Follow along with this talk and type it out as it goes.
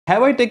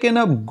Have I taken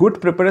a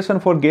good preparation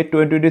for GATE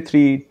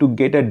 2023 to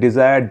get a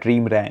desired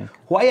dream rank?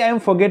 Why I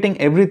am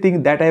forgetting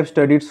everything that I have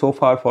studied so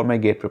far for my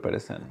GATE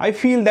preparation? I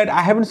feel that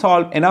I haven't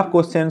solved enough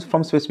questions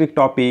from specific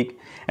topic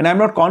and I am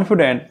not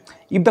confident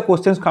if the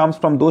questions comes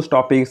from those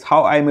topics,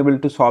 how I am able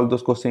to solve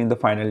those questions in the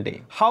final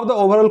day. How the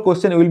overall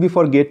question will be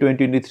for GATE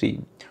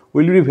 2023?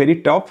 Will it be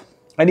very tough?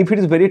 And if it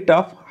is very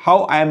tough,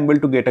 how I am able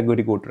to get a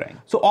very good rank.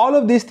 So all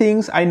of these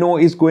things I know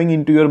is going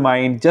into your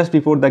mind just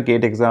before the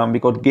GATE exam,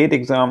 because GATE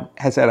exam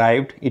has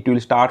arrived. It will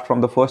start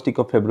from the first week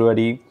of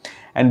February.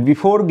 And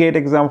before GATE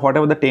exam,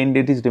 whatever the 10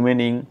 days is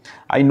remaining,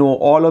 I know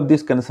all of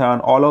this concern,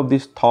 all of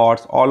these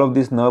thoughts, all of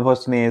this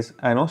nervousness,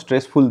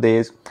 stressful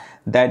days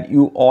that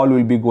you all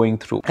will be going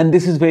through. And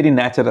this is very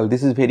natural.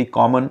 This is very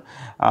common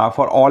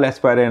for all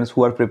aspirants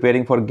who are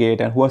preparing for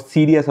GATE and who are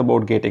serious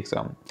about GATE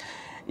exam.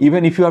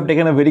 Even if you have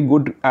taken a very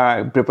good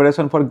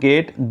preparation for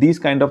GATE, these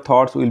kind of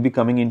thoughts will be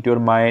coming into your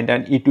mind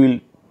and it will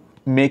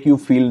make you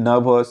feel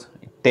nervous,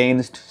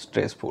 tensed,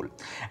 stressful.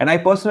 And I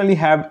personally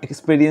have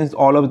experienced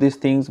all of these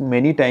things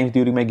many times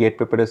during my GATE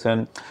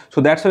preparation.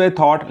 So that's why I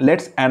thought,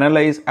 let's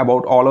analyze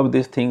about all of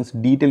these things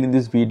detail in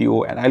this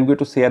video, and I'm going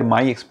to share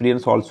my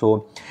experience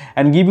also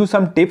and give you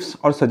some tips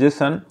or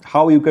suggestion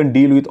how you can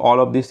deal with all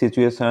of this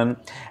situation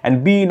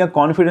and be in a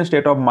confident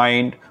state of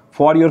mind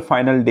for your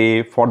final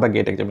day for the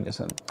GATE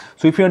examination.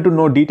 So if you want to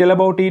know detail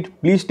about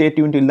it, please stay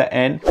tuned till the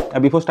end.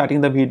 And before starting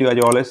the video, as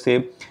I always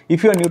say,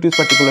 if you are new to this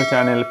particular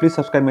channel, please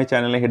subscribe my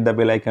channel and hit the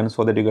bell icon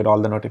so that you get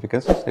all the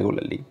notifications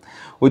regularly.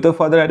 Without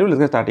further ado, let's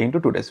get started into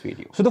today's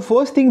video. So the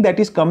first thing that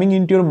is coming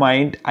into your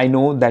mind, I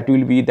know that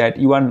will be that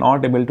you are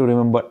not able to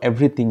remember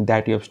everything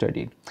that you have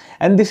studied.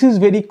 And this is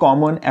very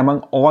common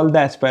among all the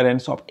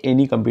aspirants of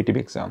any competitive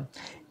exam.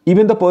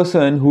 Even the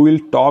person who will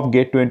top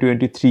GATE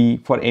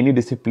 2023 for any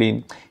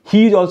discipline,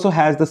 he also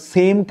has the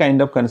same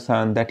kind of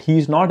concern that he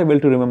is not able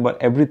to remember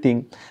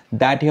everything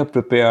that he have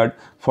prepared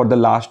for the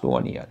last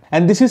 1 year.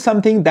 And this is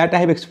something that I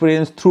have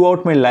experienced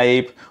throughout my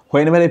life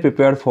whenever I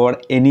prepare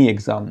for any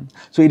exam.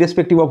 So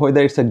irrespective of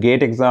whether it's a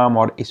GATE exam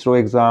or ISRO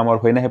exam, or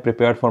when I have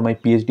prepared for my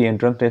PhD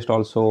entrance test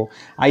also,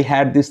 I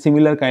had this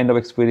similar kind of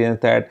experience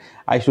that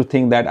I should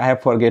think that I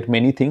have forget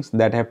many things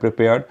that I have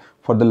prepared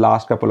for the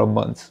last couple of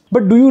months.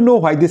 But do you know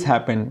why this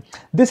happened?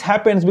 This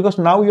happens because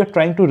now you are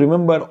trying to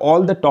remember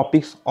all the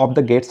topics of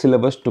the GATE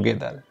syllabus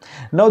together.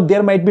 Now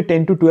there might be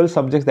 10 to 12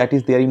 subjects that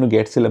is there in the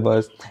GATE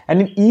syllabus,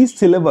 and in each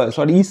syllabus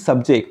or each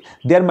subject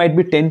there might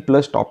be 10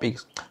 plus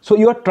topics. So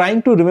you are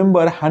trying to remember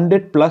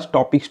 100 plus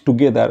topics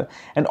together,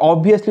 and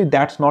obviously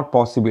that's not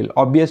possible.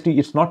 Obviously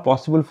it's not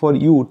possible for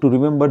you to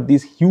remember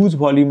this huge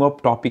volume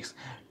of topics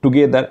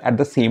together at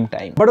the same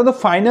time. But on the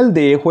final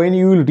day, when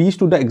you will reach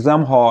to the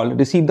exam hall,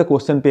 receive the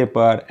question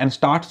paper and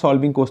start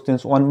solving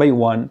questions one by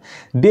one,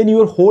 then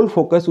your whole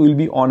focus will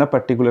be on a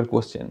particular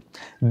question.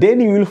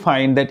 Then you will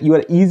find that you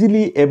are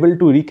easily able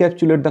to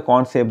recapitulate the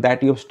concept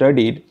that you have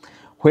studied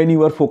when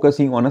you are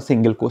focusing on a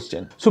single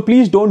question. So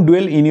please don't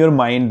dwell in your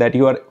mind that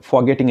you are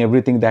forgetting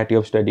everything that you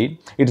have studied.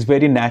 It's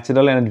very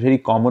natural and very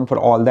common for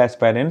all the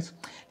aspirants.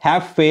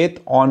 Have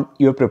faith on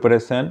your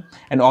preparation,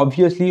 and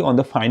obviously on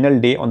the final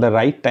day, on the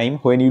right time,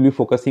 when you will be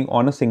focusing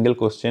on a single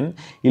question,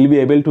 you'll be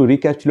able to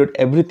recapitulate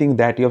everything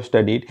that you have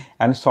studied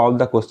and solve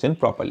the question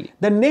properly.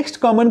 The next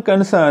common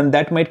concern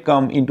that might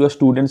come into a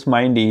student's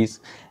mind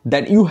is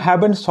that you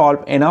haven't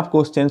solved enough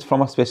questions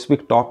from a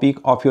specific topic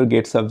of your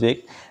GATE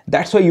subject.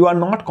 That's why you are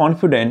not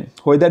confident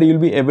whether you'll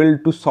be able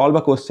to solve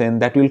a question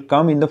that will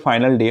come in the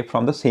final day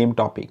from the same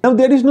topic. Now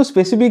there is no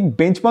specific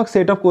benchmark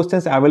set of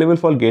questions available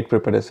for GATE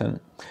preparation.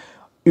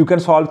 You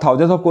can solve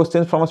thousands of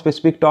questions from a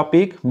specific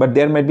topic, but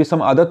there might be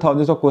some other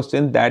thousands of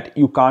questions that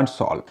you can't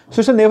solve.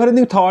 So it's a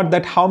never-ending thought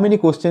that how many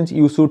questions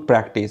you should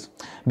practice,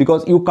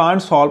 because you can't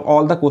solve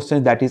all the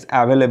questions that is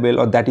available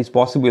or that is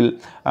possible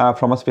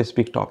from a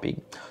specific topic.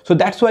 So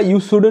that's why you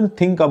shouldn't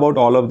think about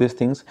all of these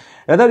things.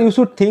 Rather, you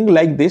should think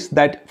like this,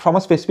 that from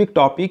a specific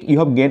topic, you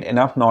have gained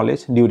enough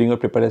knowledge during your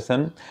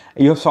preparation.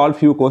 You have solved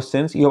few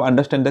questions, you have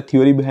understand the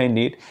theory behind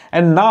it.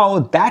 And now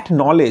that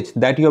knowledge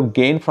that you have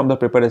gained from the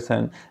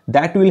preparation,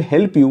 that will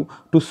help you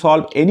to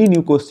solve any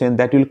new question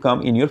that will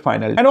come in your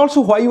final. And also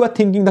why you are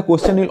thinking the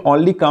question will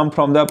only come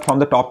from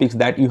the topics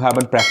that you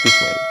haven't practiced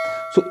well.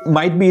 So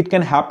might be it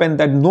can happen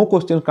that no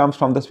question comes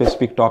from the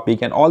specific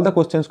topic and all the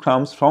questions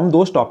comes from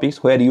those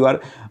topics where you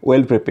are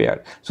well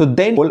prepared. So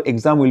then whole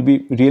exam will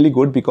be really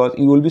good because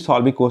you will be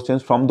solving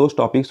questions from those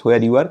topics where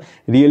you are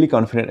really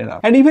confident enough.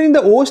 And even in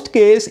the worst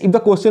case, if the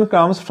question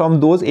comes from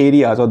those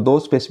areas or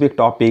those specific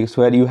topics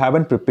where you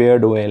haven't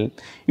prepared well,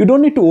 you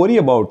don't need to worry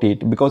about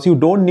it, because you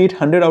don't need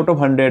 100 out of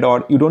 100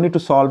 or you don't need to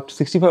solve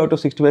 65 out of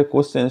 65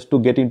 questions to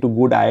get into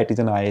good IITs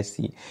and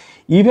ISC.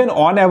 Even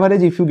on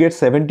average, if you get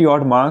 70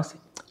 odd marks,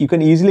 you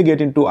can easily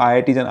get into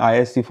IITs and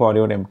ISC for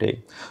your MTech.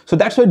 So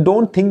that's why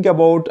don't think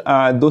about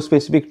those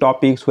specific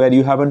topics where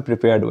you haven't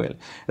prepared well.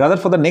 Rather,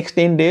 for the next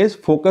 10 days,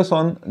 focus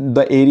on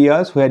the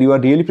areas where you are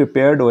really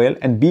prepared well,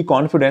 and be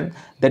confident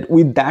that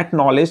with that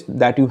knowledge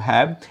that you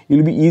have,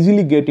 you'll be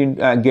easily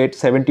get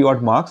 70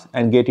 odd marks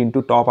and get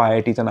into top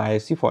IITs and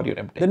ISC for your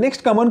MTech. The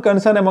next common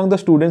concern among the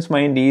students'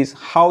 mind is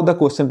how the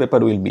question paper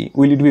will be.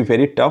 Will it be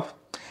very tough?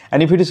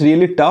 And if it is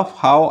really tough,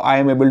 how I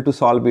am able to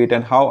solve it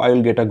and how I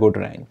will get a good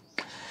rank.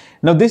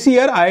 Now this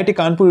year, IIT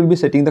Kanpur will be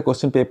setting the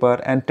question paper,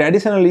 and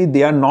traditionally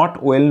they are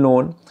not well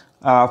known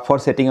for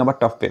setting up a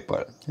tough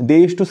paper. They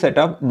used to set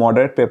up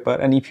moderate paper,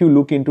 and if you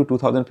look into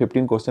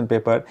 2015 question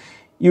paper,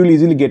 you will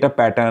easily get a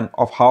pattern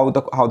of how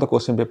the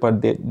question paper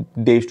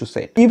they used to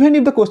set. Even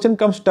if the question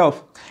comes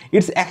tough,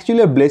 it's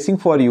actually a blessing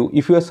for you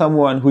if you are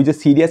someone who is a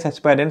serious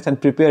aspirant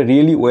and prepare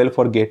really well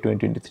for GATE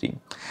 2023.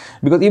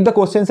 Because if the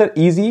questions are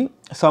easy,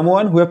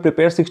 someone who have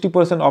prepared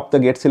 60% of the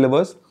GATE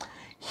syllabus,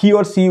 he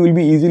or she will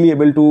be easily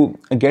able to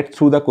get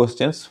through the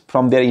questions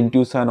from their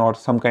intuition or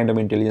some kind of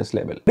intelligence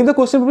level. If the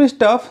question paper is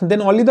tough,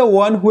 then only the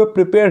one who have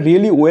prepared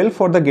really well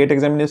for the GATE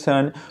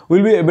examination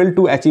will be able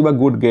to achieve a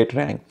good GATE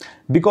rank.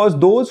 Because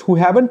those who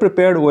haven't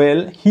prepared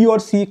well, he or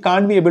she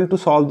can't be able to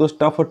solve those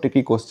tough or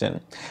tricky questions.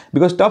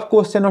 Because tough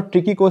question or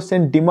tricky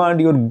question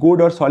demand your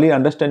good or solid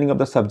understanding of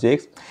the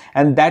subjects,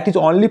 and that is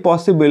only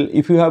possible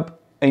if you have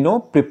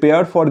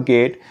prepared for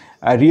GATE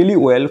really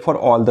well for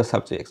all the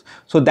subjects.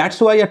 So that's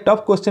why a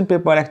tough question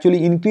paper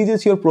actually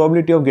increases your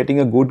probability of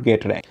getting a good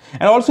GATE rank.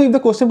 And also, if the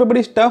question paper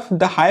is tough,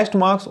 the highest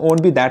marks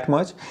won't be that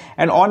much,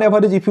 and on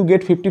average if you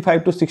get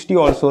 55 to 60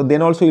 also,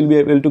 then also you'll be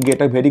able to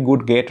get a very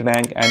good GATE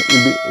rank, and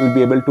you'll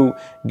be able to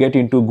get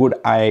into good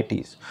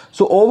IITs.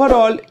 So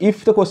overall,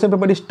 if the question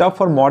paper is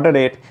tough or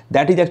moderate,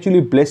 that is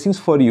actually blessings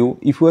for you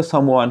if you are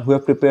someone who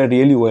have prepared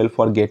really well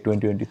for GATE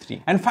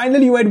 2023. And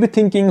finally, you might be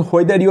thinking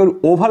whether your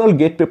overall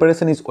GATE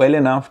preparation is well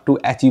enough to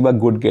achieve a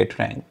good GATE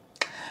rank.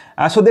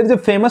 So there is a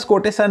famous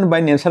quotation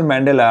by Nelson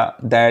Mandela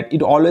that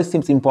it always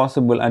seems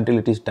impossible until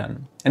it is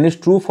done, and it's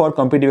true for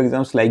competitive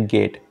exams like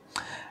GATE.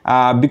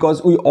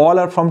 Because we all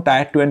are from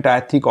Tier 2 and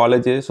Tier 3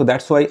 colleges, so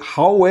that's why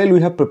how well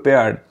we have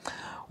prepared,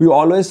 we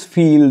always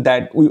feel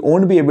that we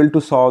won't be able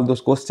to solve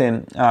those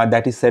questions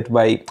that is set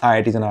by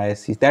IITs and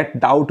ISCs. That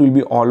doubt will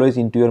be always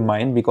into your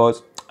mind,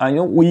 because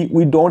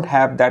we don't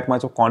have that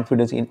much of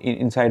confidence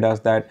inside us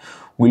that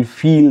we'll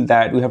feel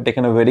that we have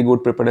taken a very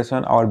good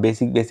preparation, our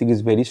basic is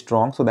very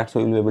strong, so that's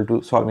why we'll be able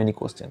to solve any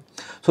question.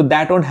 So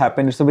that won't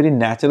happen. It's a very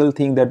natural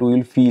thing that we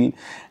will feel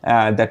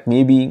that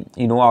maybe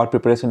our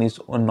preparation is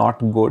not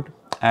good,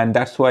 and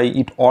that's why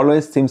it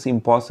always seems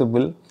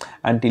impossible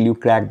until you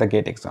crack the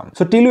GATE exam.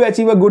 So till you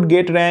achieve a good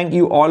GATE rank,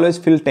 you always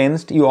feel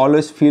tensed, you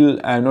always feel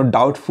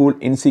doubtful,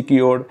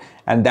 insecure,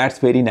 and that's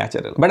very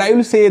natural. But I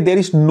will say there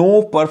is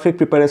no perfect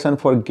preparation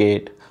for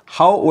GATE.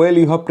 How well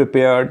you have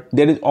prepared,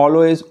 there is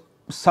always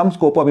some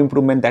scope of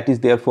improvement that is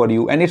there for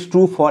you, and it's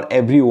true for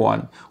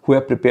everyone who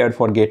have prepared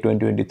for GATE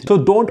 2023.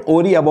 So don't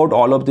worry about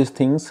all of these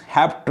things.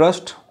 Have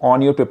trust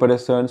on your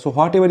preparation. So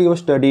whatever you have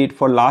studied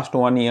for last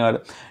 1 year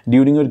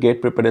during your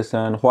GATE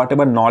preparation,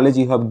 whatever knowledge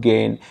you have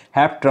gained,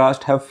 have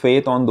trust, have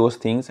faith on those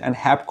things, and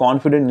have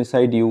confidence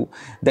inside you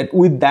that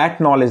with that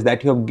knowledge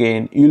that you have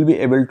gained, you will be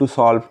able to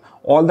solve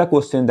all the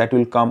questions that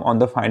will come on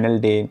the final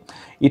day.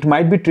 It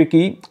might be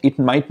tricky, it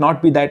might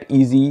not be that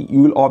easy,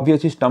 you will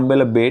obviously stumble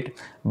a bit,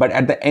 but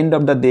at the end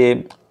of the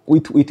day,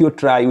 with your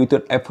try, with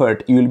your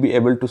effort, you will be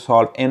able to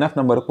solve enough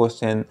number of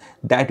questions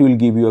that will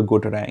give you a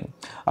good rank.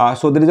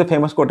 So there is a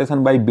famous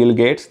quotation by Bill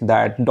Gates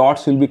that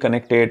dots will be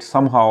connected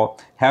somehow.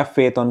 Have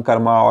faith on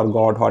karma or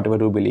God, whatever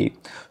you believe.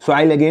 So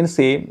I'll again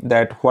say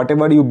that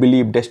whatever you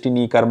believe,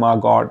 destiny, karma,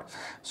 God,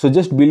 so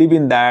just believe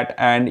in that,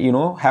 and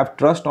have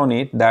trust on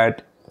it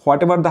that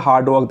whatever the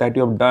hard work that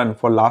you have done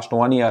for last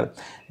 1 year,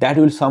 that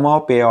will somehow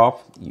pay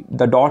off.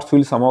 The dots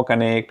will somehow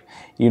connect,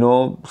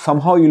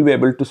 somehow you'll be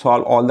able to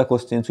solve all the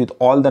questions with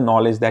all the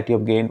knowledge that you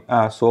have gained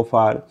so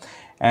far.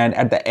 And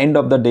at the end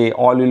of the day,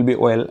 all will be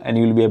well, and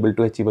you will be able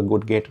to achieve a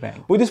good GATE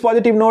rank. With this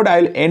positive note,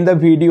 I'll end the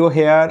video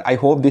here. I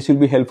hope this will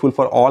be helpful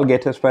for all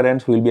GATE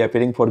aspirants who will be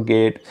appearing for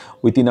GATE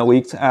within a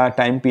week's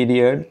time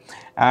period.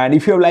 And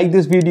if you have liked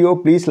this video,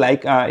 please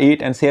like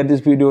it and share this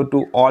video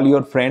to all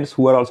your friends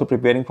who are also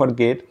preparing for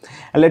GATE.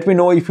 And let me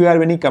know if you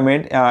have any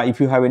comment, if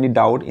you have any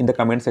doubt in the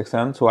comment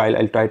section, so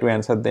I'll try to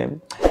answer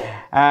them.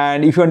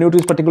 And if you are new to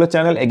this particular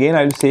channel, again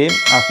I will say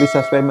please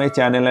subscribe my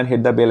channel and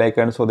hit the bell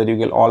icon so that you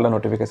get all the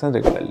notifications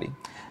regularly.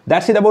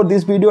 That's it about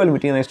this video. I'll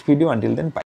meet you in the next video. Until then, bye.